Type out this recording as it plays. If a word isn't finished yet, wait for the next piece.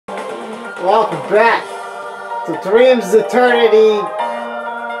Welcome back to Dreams Eternity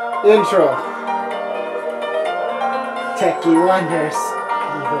intro. Techie wonders,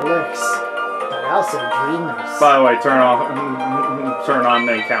 evil looks, but also dreamers. By the way, turn on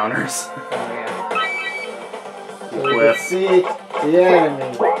the encounters. Oh, yeah. So we can see the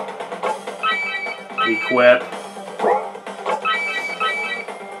enemy. Equip.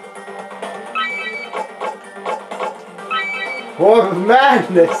 Form of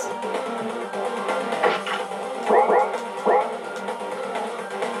madness.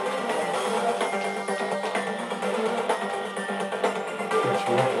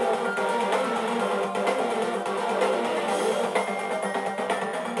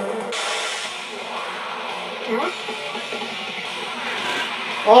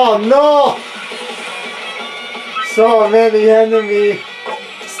 Oh no! So many enemy!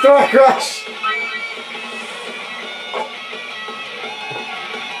 Stork rush!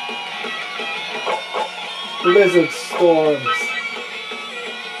 Blizzard storms.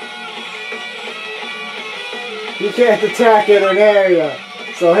 You can't attack in an area,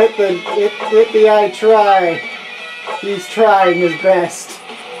 so hit the I try. He's trying his best.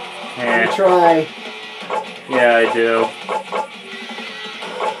 Eh. Try. Yeah, I do.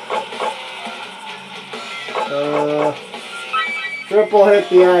 Triple hit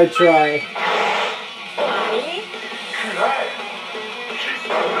the I try.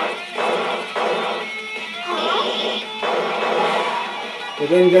 It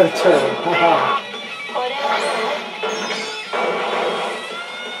didn't get a turn. Haha.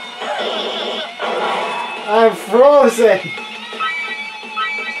 I'm frozen!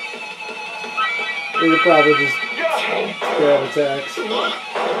 We could probably just grab attacks.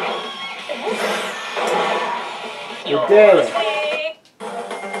 We did it!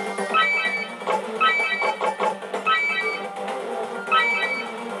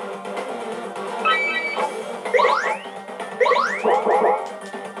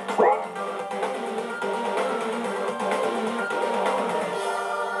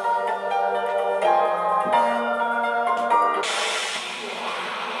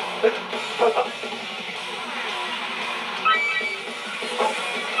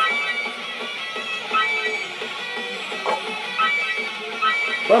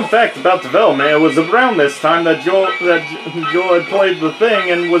 Fun fact about development: it was around this time that Joel had played the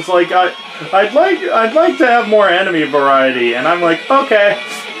thing and was like, I'd like to have more enemy variety, and I'm like, okay.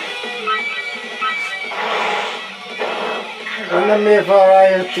 Enemy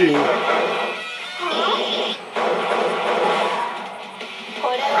variety.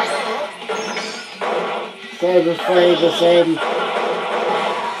 Instead of fighting the same,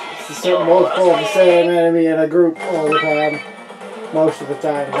 multiple of the same enemy in a group all the time. Most of the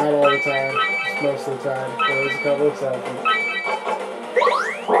time, not all the time, just most of the time. There's a couple exceptions.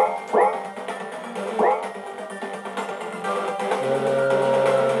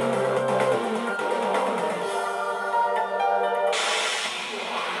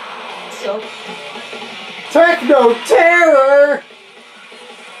 Techno Terror!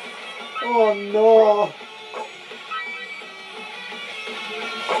 Oh no!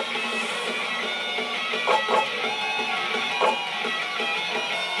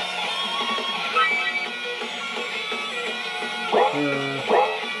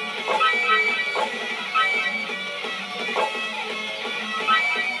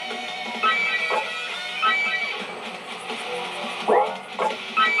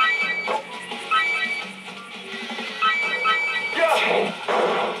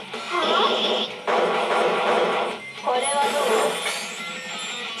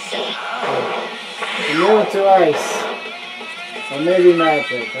 Immune to ice. Or maybe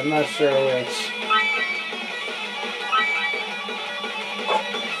magic. I'm not sure which.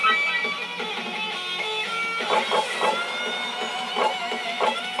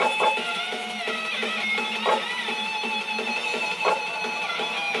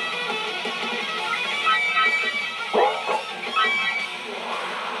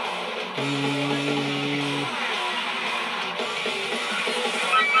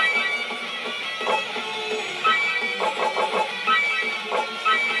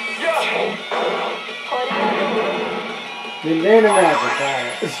 Immune to magic,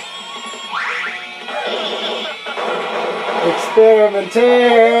 alright.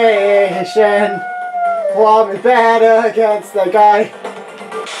 Experimentation. Plum is bad against the guy.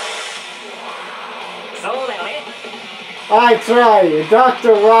 I try you,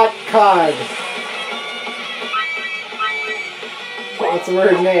 Dr. Rot Card. That's a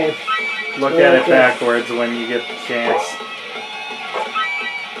weird name. Look at it backwards when you get the chance.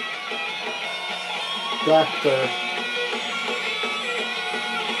 Doctor.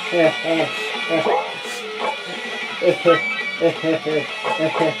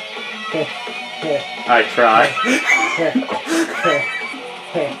 I try.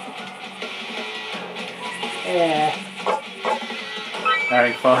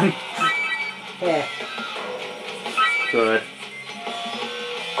 Having fun? Good.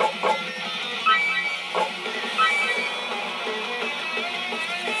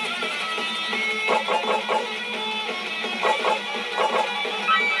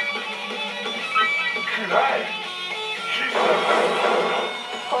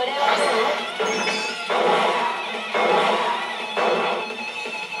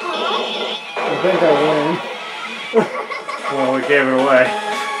 I think I win. Well, we gave it away.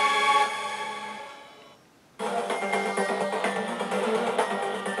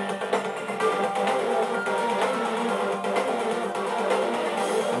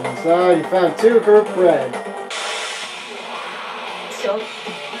 So you found 2 group red.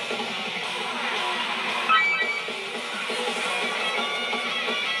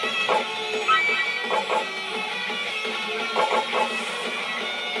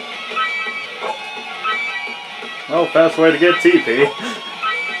 Oh, fast way to get TP.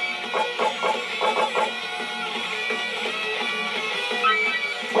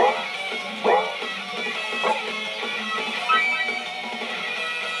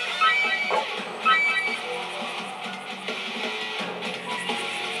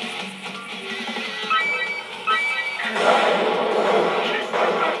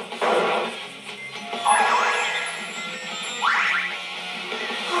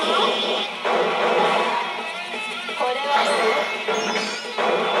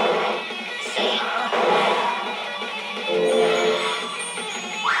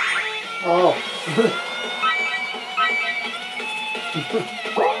 Oh.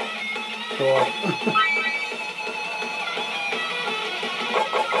 Cool.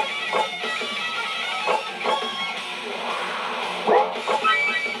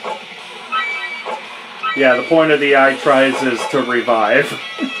 Yeah, the point of the eye tries is to revive.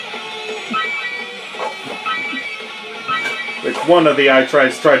 Which one of the eye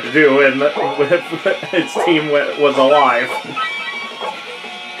tries tried to do, and its team was alive.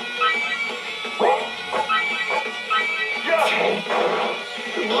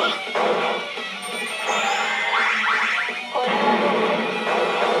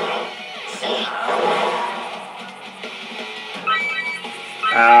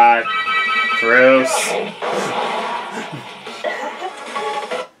 Truce.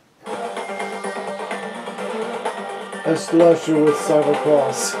 A slusher with cyber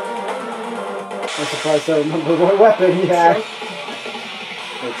claws. I'm surprised I remember what weapon he had.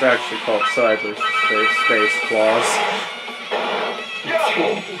 It's actually called cyberspace claws.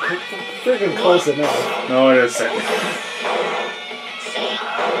 Freaking close enough. No, it isn't.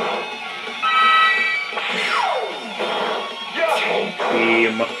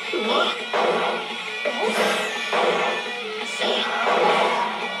 Beam.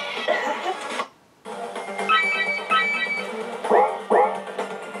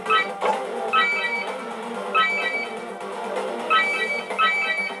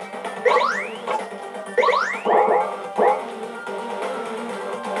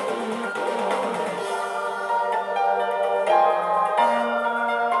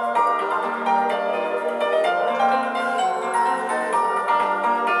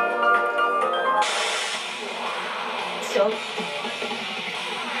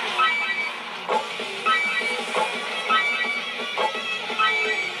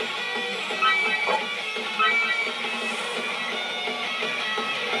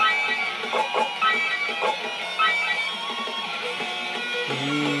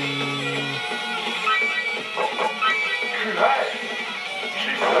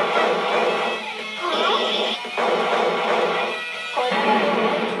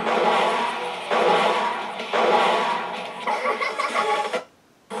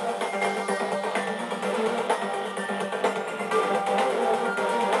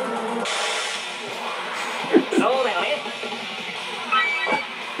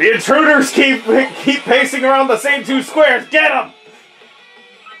 The intruders keep pacing around the same 2 squares. Get them!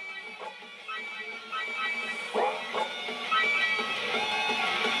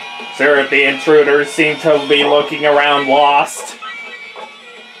 Sir, the intruders seem to be looking around lost.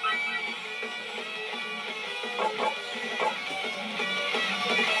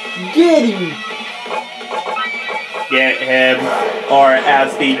 Get him! Get him, or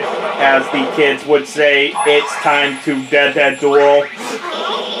as the kids would say, it's time to dead duel.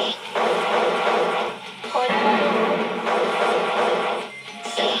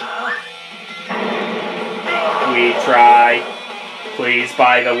 We try. Please,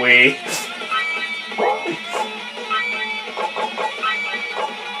 by the Wii.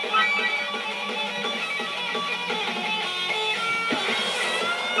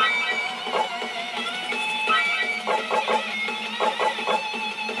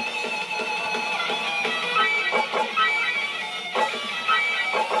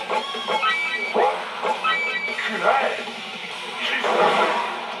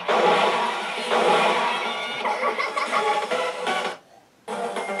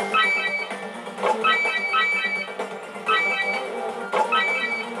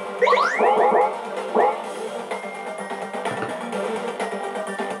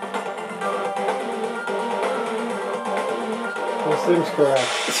 Seems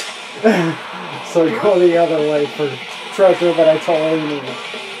correct. So go the other way for treasure that I totally need.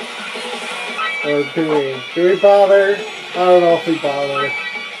 Or do we? Do we bother? I don't know if we bother.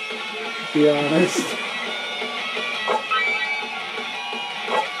 To be honest.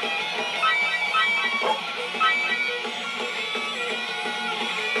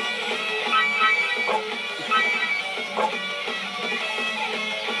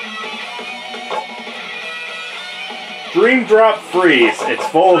 Dreamdrop Freeze. It's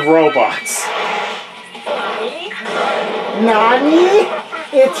full of robots. Nani?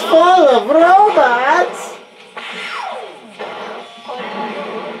 It's full of robots?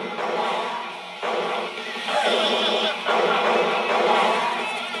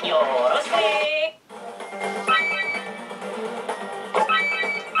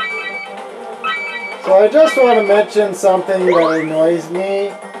 So I just want to mention something that annoys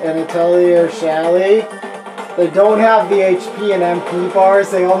me in Atelier Shally. They don't have the HP and MP bars,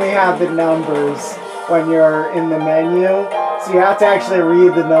 they only have the numbers when you're in the menu. So you have to actually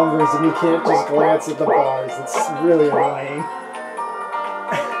read the numbers and you can't just glance at the bars. It's really annoying.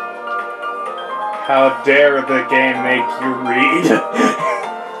 How dare the game make you read?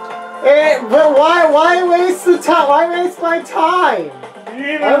 But why waste the time? Why waste my time? You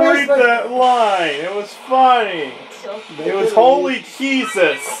didn't even read that line. It was funny. It was holy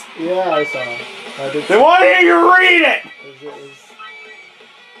Jesus. Yeah, I saw it. Then why didn't you read it? It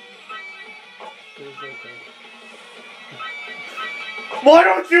was okay. Why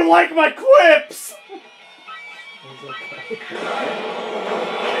don't you like my quips? It was okay.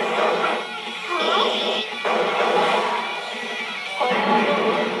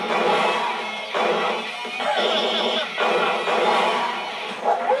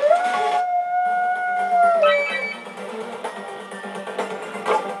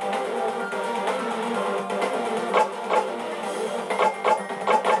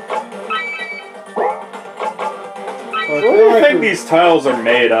 What do you think these tiles are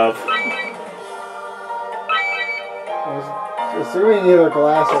made of? Assuming either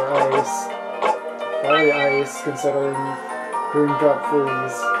glass or ice. Probably ice, considering Dreamdrop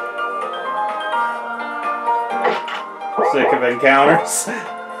Freeze. Sick of encounters. I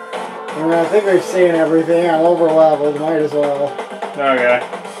mean, I think we've seen everything. I'm over-leveled. Might as well. Okay.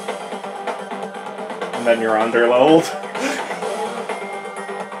 And then you're under-leveled.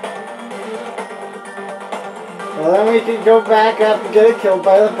 Well, then we can go back up and get it killed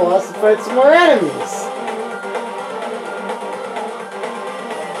by the boss and fight some more enemies.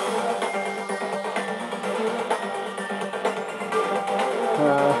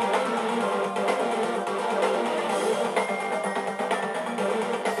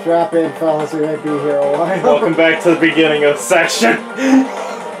 Strap in, fellas. We might be here a while. Welcome back to the beginning of the section.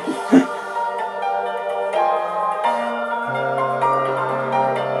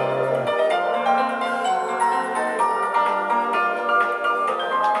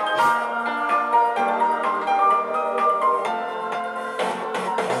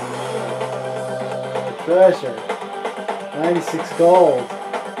 Treasure. 96 gold.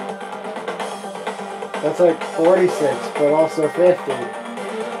 That's like 46, but also 50.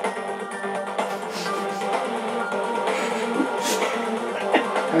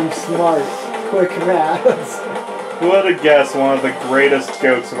 I'm smart. Quick maths. Who would have guessed one of the greatest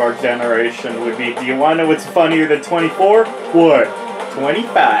jokes of our generation would be, do you want to know what's funnier than 24? What?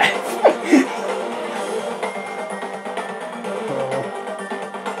 25.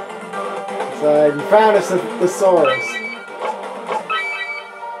 So you found us a thesaurus.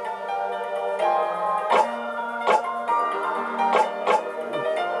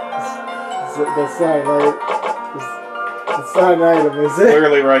 That's not right. It's not an item, is it?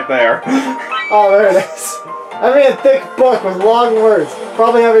 Clearly right there. Oh, there it is. I mean, a thick book with long words.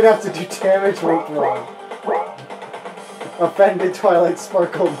 Probably have enough to do damage with one. Offended Twilight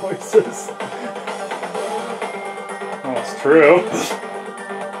Sparkle voices. Well, it's true.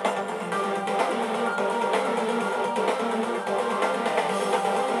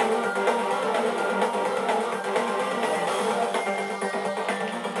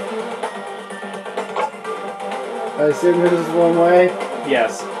 I assume this is one way?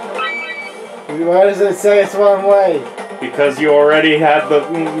 Yes. Why does it say it's one way? Because you already had the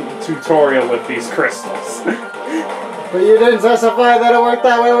tutorial with these crystals. But you didn't specify that it worked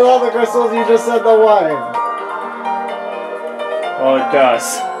that way with all the crystals, you just said the one. Well, it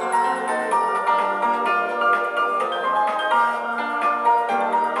does.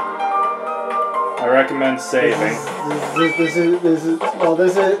 I recommend saving.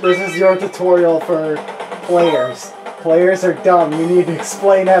 This is your tutorial for players. Players are dumb. You need to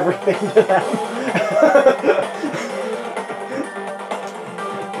explain everything to them.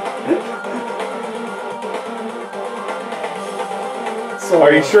 So,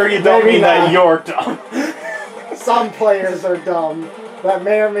 are you sure you don't mean that you're dumb? Some players are dumb. That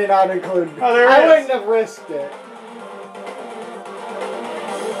may or may not include. Oh, there I is. wouldn't have risked it.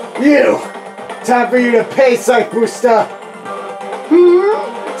 You! Time for you to pay, Psych Booster!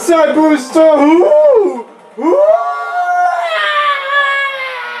 Psych Booster!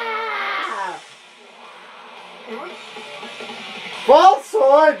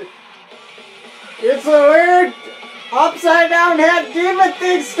 Falsehood! It's a weird upside down head demon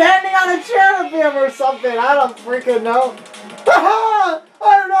thing standing on a cherubim or something. I don't freaking know. Haha!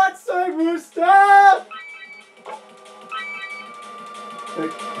 I'm not Psych Booster!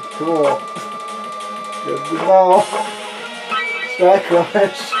 Cool. Good to know. Strike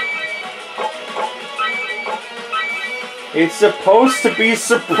Rush. It's supposed to be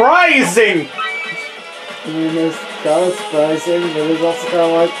surprising! I mean, it's kind of surprising, but it's also kind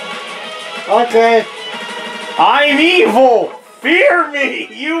of like, okay. I'm evil! Fear me,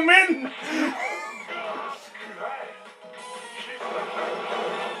 human!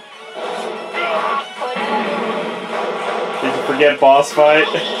 Did you forget boss fight?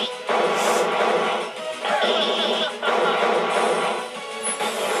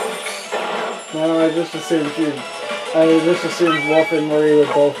 No, I just assumed Wolf and Marie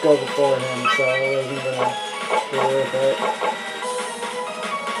would both go before him, so I wasn't gonna deal with it.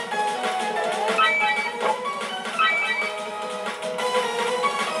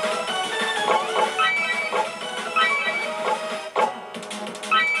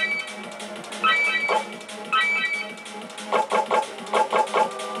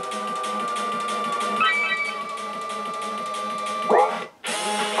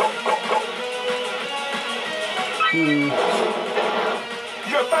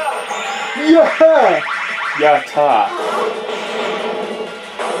 Yeah! Yatta.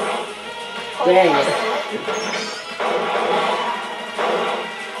 Dang it.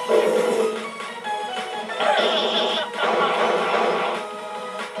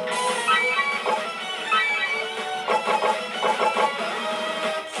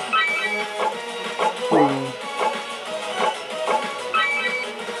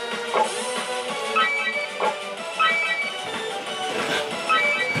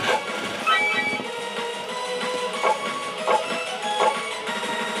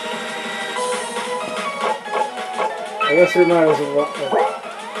 I guess we might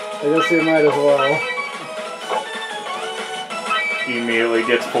as well. He immediately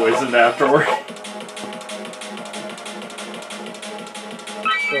gets poisoned afterward.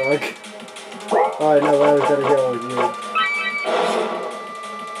 Shrug. Oh, I know I was gonna heal with you.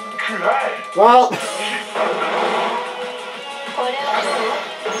 Well.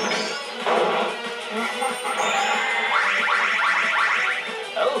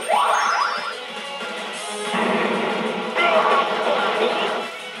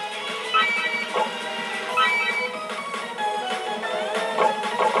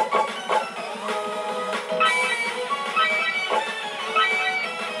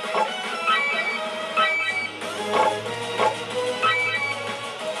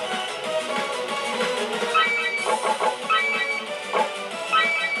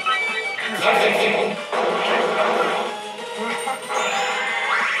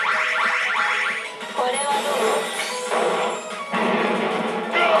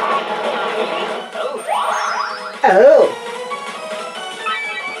 Oh!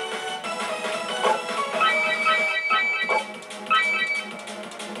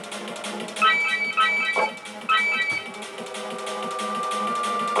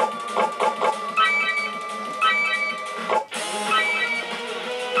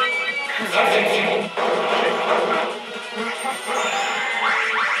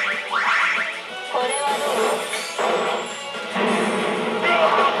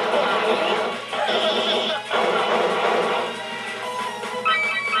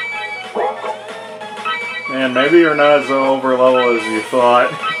 Man, maybe you're not as over level as you thought.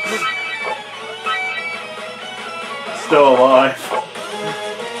 Still alive.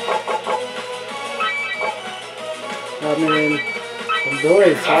 I mean, I'm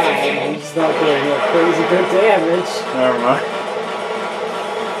doing fine. I'm just not doing like crazy good damage. Never mind.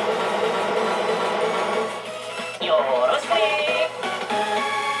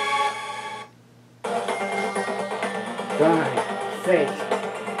 Darn, fake.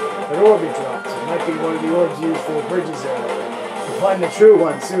 An orb dropped. It might be one of the orbs used for the bridges earlier. We'll find the true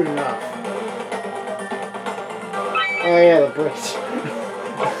one soon enough. Oh yeah, the bridge.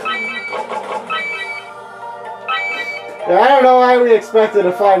 Yeah, I don't know why we expected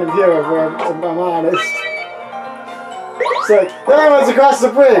to find him here if I'm honest. It's like, that one's across the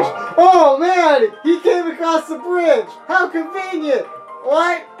bridge. Oh man, he came across the bridge. How convenient.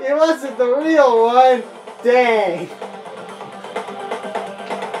 What? He wasn't the real one. Dang.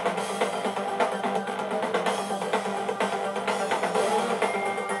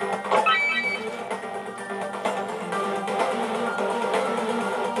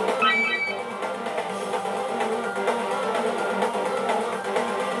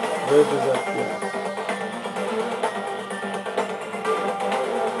 Bridge is up there.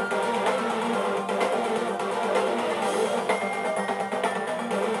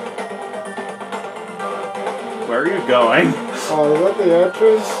 Where are you going? Oh, is that the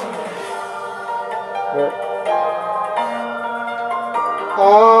entrance? Where?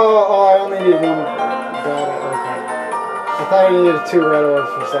 Oh, I only need one. Got it, okay. I thought I needed 2 red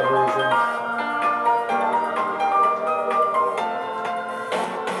orbs for some reason.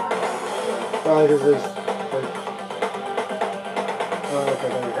 Probably because there's like... Oh, okay,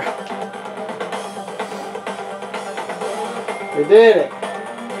 there we go. We did it!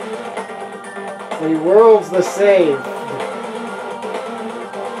 The world's the save.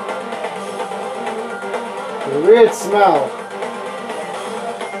 The weird smell.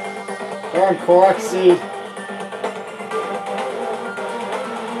 Darn cork seed.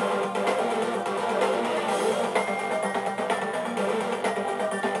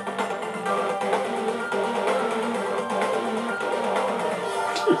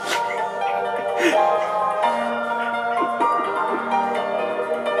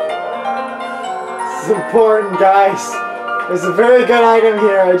 This is important, guys. There's a very good item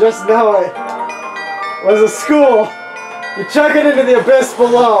here, I just know it. Was a school. You chuck it into the abyss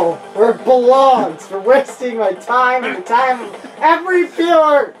below, where it belongs, for wasting my time and the time of every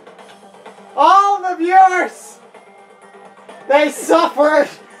viewer. All the viewers. They suffered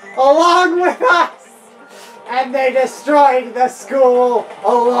along with us. And they destroyed the school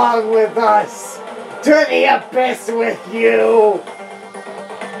along with us. To the abyss with you.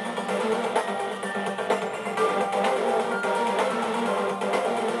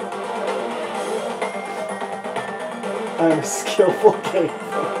 I'm a skillful game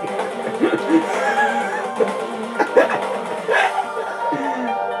player.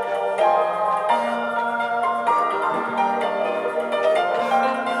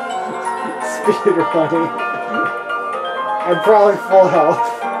 Speed running. I'm probably full health.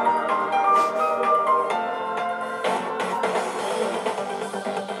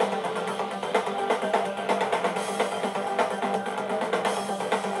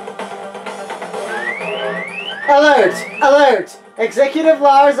 Alert! Alert! Executive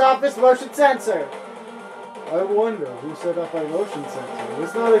Lars office motion sensor. I wonder who set up my motion sensor. I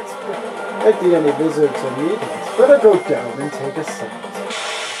was not expecting any visitors or meetings. Better go down and take a seat.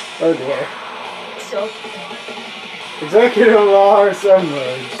 Oh dear. Executive Lars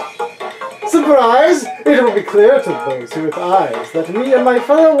emerged. Surprise! It will be clear to those with eyes that me and my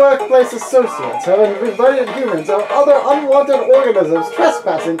fellow workplace associates have invited humans or other unwanted organisms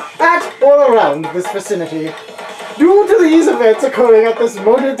trespassing at or around this vicinity. Due to these events occurring at this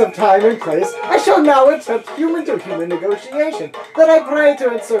moment of time and place, I shall now attempt human-to-human negotiation. That I pray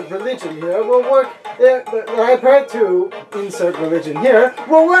to insert religion here will work.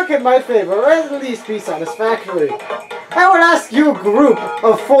 Will work in my favor, or at least be satisfactory. I would ask you, group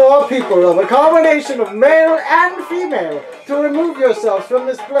of 4 people of a combination of male and female, to remove yourselves from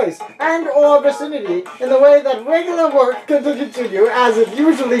this place and or vicinity in the way that regular work can continue as it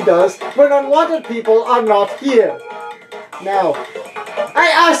usually does when unwanted people are not here. Now, I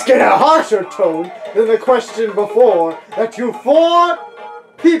ask in a harsher tone than the question before that you 4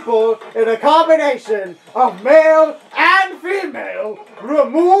 people in a combination of male and female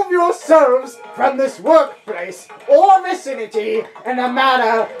remove yourselves from this workplace or vicinity in a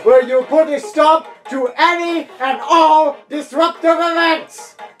manner where you put a stop to any and all disruptive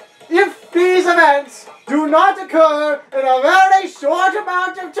events. If these events do not occur in a very short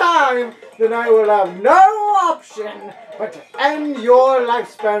amount of time, then I will have no option but to end your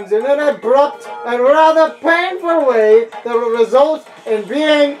lifespans in an abrupt and rather painful way that will result in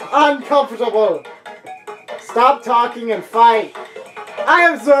being uncomfortable. Stop talking and fight.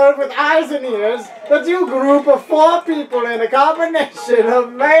 I observed with eyes and ears that you group of 4 people in a combination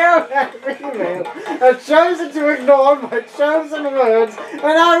of male and female have chosen to ignore my chosen words and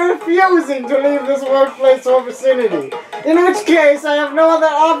are refusing to leave this workplace or vicinity. In which case, I have no other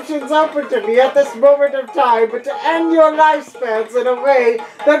options open to me at this moment of time but to end your lifespans in a way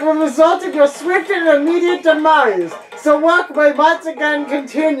that will result in your swift and immediate demise. So work may once again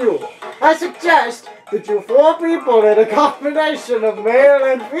continue. I suggest that you 4 people in a combination of male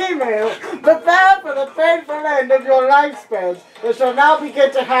and female prepare for the painful end of your lifespans that shall now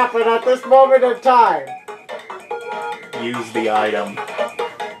begin to happen at this moment of time. Use the item.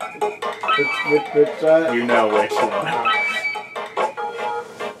 Which You know which one.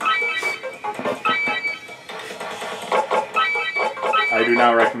 I do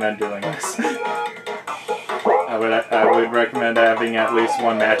not recommend doing this. I would recommend having at least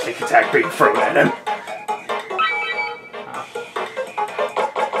one magic attack being thrown at him.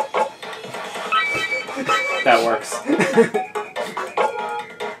 That works.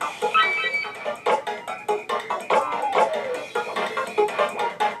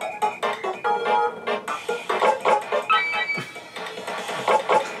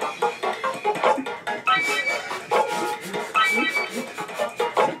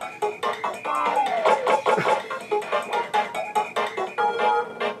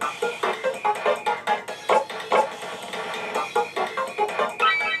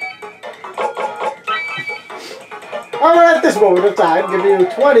 Alright, at this moment of time, give you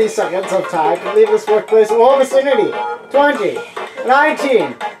 20 seconds of time to leave this workplace or vicinity. 20,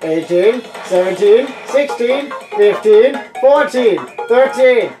 19, 18, 17, 16, 15, 14,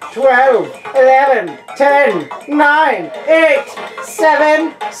 13, 12, 11, 10, 9, 8,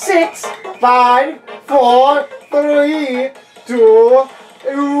 7, 6, 5, 4, 3, 2,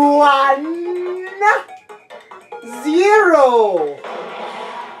 1, 0!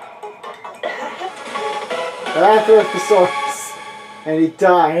 And I threw the source, and he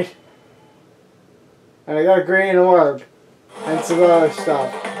died. And I got a green orb, and some other stuff.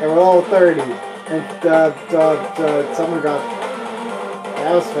 And we're all 30. And someone got...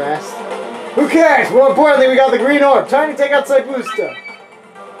 That was fast. Who cares? More importantly, we got the green orb. Time to take out Booster.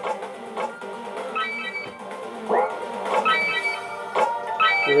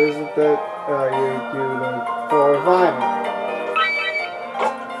 Where is it that you the 4 or 5?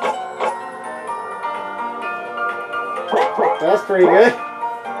 That's pretty good.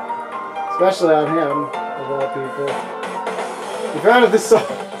 Especially on him, of all people. We found the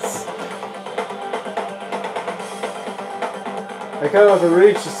sauce. I cannot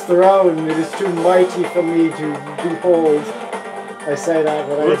reach his throne. It is too mighty for me to behold. I say that,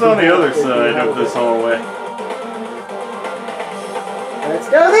 but what's on the other side of this hallway? Let's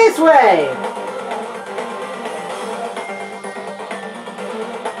go this way!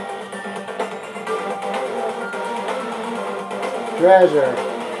 Treasure.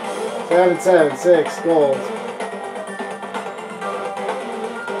 776 gold.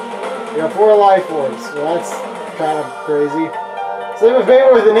 We got 4 life orbs. Well, that's kind of crazy. Slip of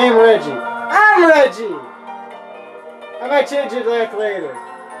paper with the name Reggie. I'm Reggie! I might change it back later.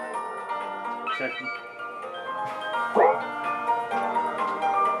 Check.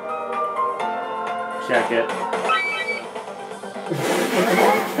 Check it.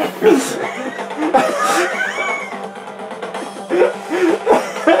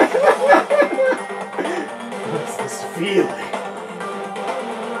 What's this feeling?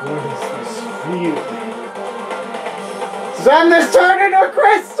 What is this feeling? Send this turn into a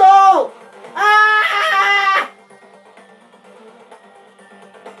crystal! Ah!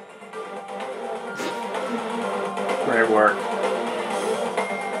 Great work.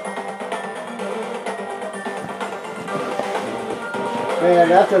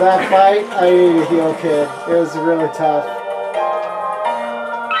 Man, after that fight, I needed a heal kit. It was really tough.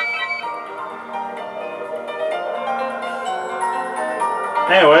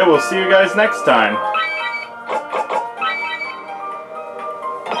 Anyway, we'll see you guys next time.